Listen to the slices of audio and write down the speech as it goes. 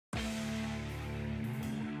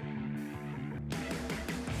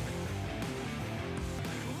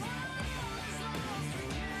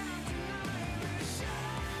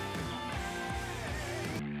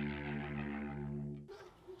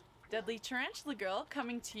Deadly Tarantula Girl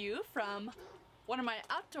coming to you from one of my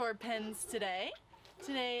outdoor pens today.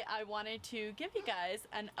 Today I wanted to give you guys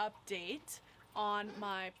an update on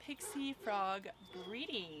my Pixie Frog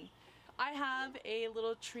breeding. I have a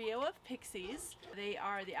little trio of pixies. They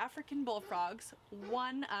are the African bullfrogs,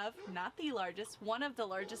 one of, not the largest, one of the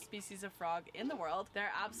largest species of frog in the world.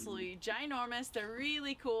 They're absolutely ginormous. They're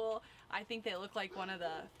really cool. I think they look like one of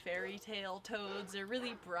the fairy tale toads. They're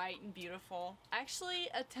really bright and beautiful. I actually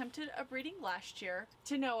attempted a breeding last year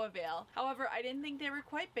to no avail. However, I didn't think they were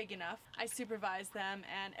quite big enough. I supervised them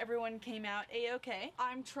and everyone came out a-okay.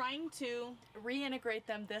 I'm trying to reintegrate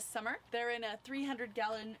them this summer. They're in a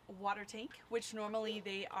 300-gallon water tank, which normally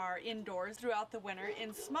they are indoors throughout the winter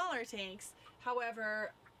in smaller tanks.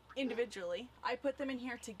 However, individually, I put them in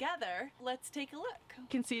here together. Let's take a look. You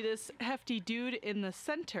can see this hefty dude in the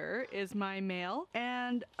center is my male,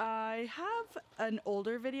 and I have an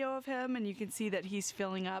older video of him and you can see that he's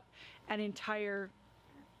filling up an entire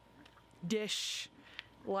dish,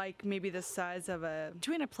 like maybe the size of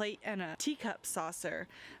between a plate and a teacup saucer.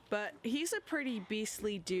 But he's a pretty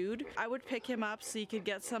beastly dude. I would pick him up so you could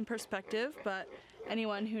get some perspective, but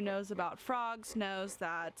anyone who knows about frogs knows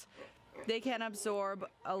that they can absorb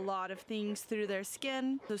a lot of things through their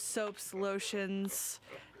skin. The soaps, lotions,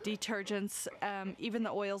 detergents, even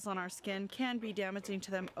the oils on our skin can be damaging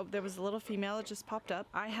to them. Oh, there was a little female that just popped up.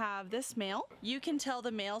 I have this male. You can tell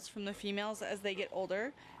the males from the females as they get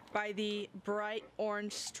older by the bright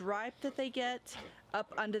orange stripe that they get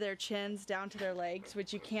up under their chins down to their legs,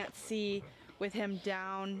 which you can't see with him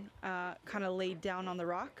down, kind of laid down on the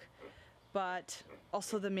rock. But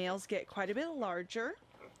also the males get quite a bit larger.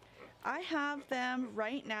 I have them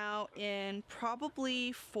right now in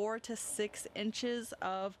probably 4 to 6 inches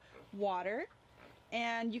of water,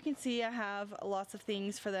 and you can see I have lots of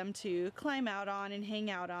things for them to climb out on and hang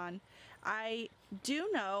out on. I do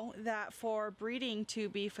know that for breeding to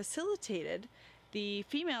be facilitated, the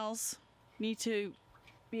females need to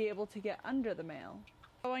be able to get under the male.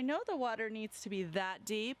 So I know the water needs to be that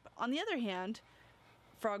deep. On the other hand,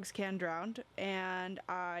 frogs can drown, and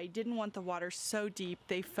I didn't want the water so deep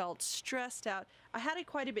they felt stressed out. I had it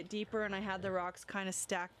quite a bit deeper and I had the rocks kind of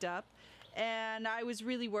stacked up, and I was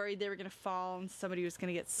really worried they were gonna fall and somebody was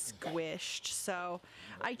gonna get squished, so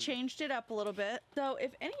I changed it up a little bit. So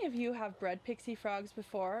if any of you have bred pixie frogs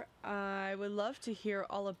before, I would love to hear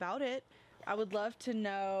all about it. I would love to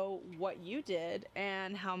know what you did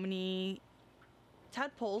and how many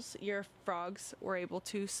tadpoles your frogs were able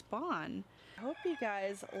to spawn. I hope you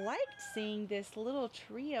guys liked seeing this little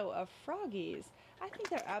trio of froggies. I think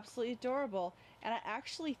they're absolutely adorable, and I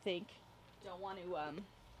actually think, don't want to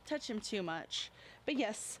touch him too much, but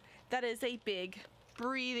yes, that is a big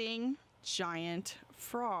breathing giant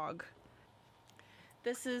frog.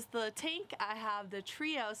 This is the tank I have the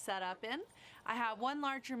trio set up in. I have one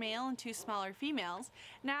larger male and 2 smaller females.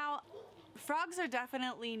 Now, frogs are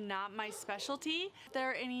definitely not my specialty. If there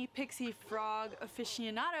are any pixie frog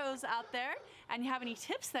aficionados out there and you have any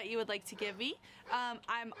tips that you would like to give me,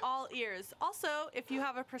 I'm all ears. Also, if you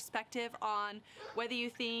have a perspective on whether you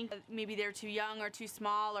think maybe they're too young or too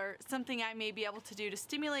small or something I may be able to do to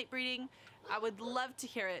stimulate breeding, I would love to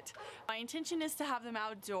hear it. My intention is to have them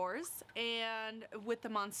outdoors, and with the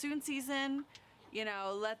monsoon season, you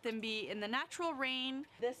know, let them be in the natural rain.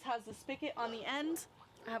 This has a spigot on the end.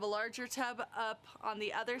 I have a larger tub up on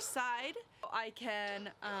the other side. I can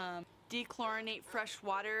dechlorinate fresh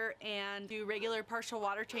water and do regular partial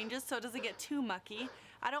water changes so it doesn't get too mucky.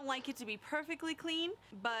 I don't like it to be perfectly clean,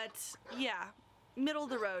 but yeah, middle of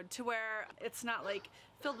the road to where it's not like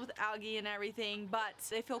filled with algae and everything, but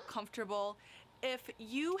they feel comfortable. If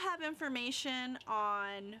you have information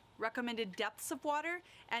on recommended depths of water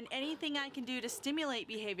and anything I can do to stimulate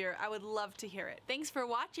behavior, I would love to hear it. Thanks for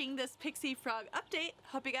watching this Pixie Frog update.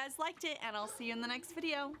 Hope you guys liked it, and I'll see you in the next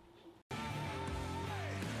video.